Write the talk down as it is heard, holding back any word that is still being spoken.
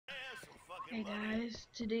Hey guys,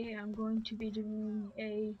 today I'm going to be doing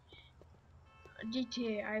a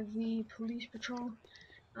GTA IV police patrol.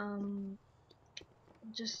 Um,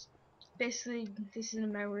 just basically, this is a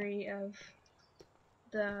memory of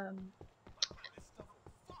the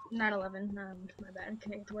 9/11. My bad,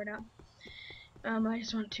 couldn't get the word out. I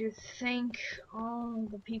just want to thank all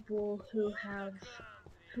the people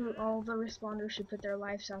all the responders who put their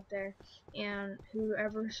lives out there, and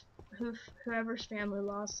whoever's family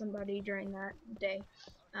lost somebody during that day.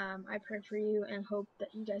 I pray for you and hope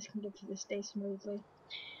that you guys can get through this day smoothly.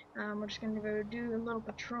 We're just gonna go do a little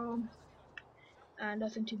patrol.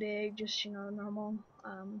 Nothing too big, just normal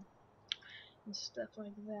and stuff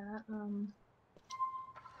like that.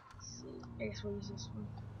 Let's see. I guess we'll use this one.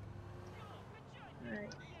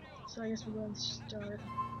 Alright. So I guess we'll go and start.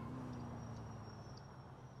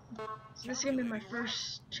 So this is gonna be my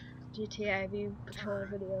first GTA IV patrol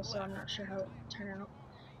video, so I'm not sure how it will turn out.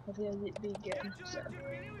 Hopefully it'll be good. So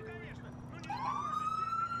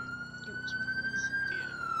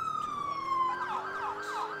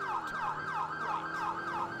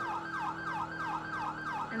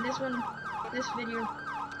and this video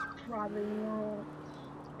probably won't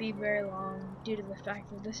be very long due to the fact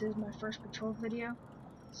that this is my first patrol video,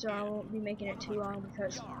 so I won't be making it too long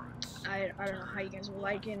because I don't know how you guys will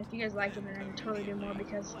like it. And if you guys like it, then I can totally do more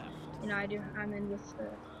because I'm in with the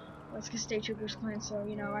Alaska State Troopers clan, so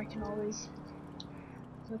I can always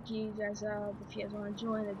hook you guys up if you guys want to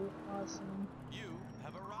join. That'd be awesome. You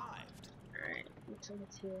have arrived. Alright, looks like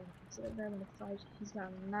it's here. So they're having a fight. He's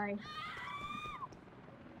got a knife.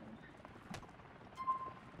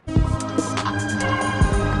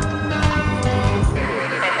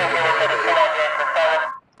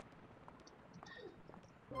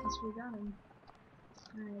 Guess we got him.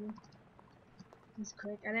 Alrighty. He's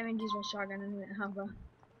quick. I didn't even use my shotgun. I didn't have a.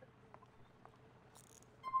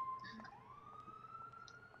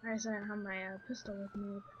 I just didn't have my pistol with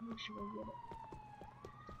me. Make sure we get it.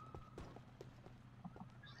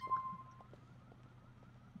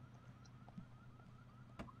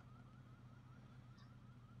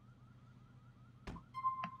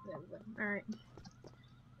 There we go. Alright.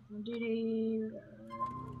 On duty,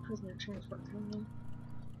 prisoner transport company.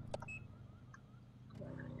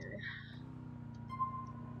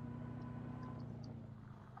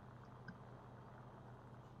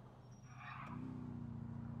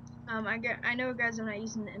 I know guys I'm not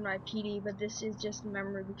using it in my PD, but this is just a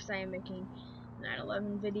memory because I am making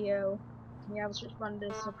 9/11 video. Yeah, I was responding to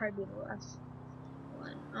this, so it'll probably be the last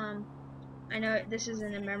one. I know this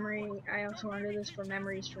isn't a memory. I also want to do this for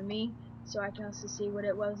memories for me, so I can also see what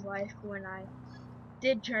it was like when I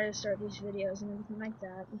did try to start these videos and everything like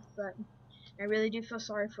that. But I really do feel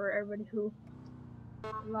sorry for everybody who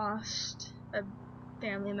lost a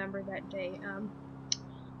family member that day.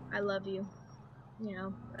 I love you.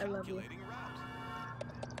 I love you.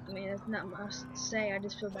 I mean, that's not much to say. I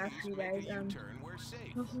just feel bad for you guys.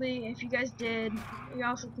 Hopefully, if you guys did, you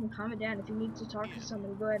also can comment down. If you need to talk to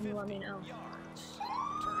somebody, go ahead and let me know.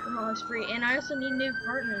 I'm always free, and I also need new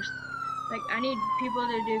partners. Like, I need people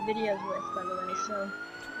to do videos with, by the way. So,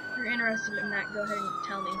 if you're interested in that, go ahead and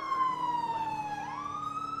tell me.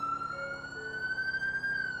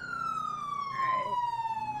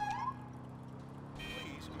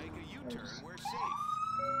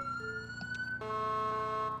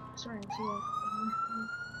 Sorry, I'm too late.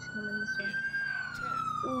 He's coming this way.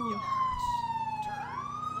 Ooh.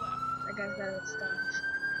 That guy's got it stopped.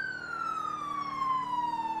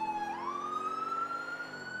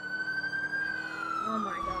 Oh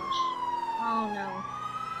my gosh. Oh no.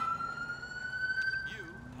 You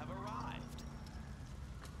have arrived.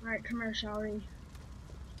 Alright, come here, shall we?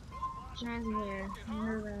 John's in here.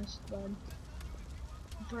 Nervous, bud.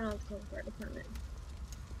 I'm putting on the cold fire department.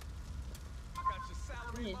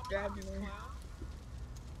 He's driving there.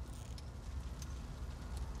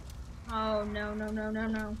 Oh no no no no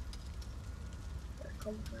no.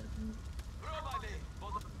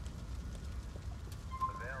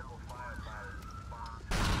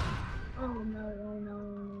 Oh no no no,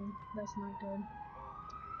 that's not good.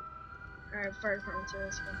 Alright, fire department's here,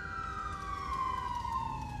 let's go.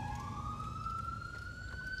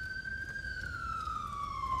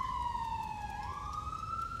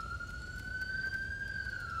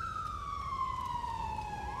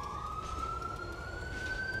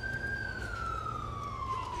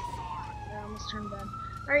 Turn bad.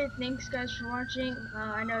 Alright, thanks guys for watching.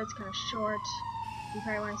 I know it's kind of short. You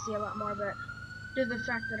probably want to see a lot more, but due to the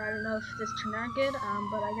fact that I don't know if this turned out good, but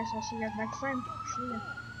I guess I'll see you guys next time. See ya.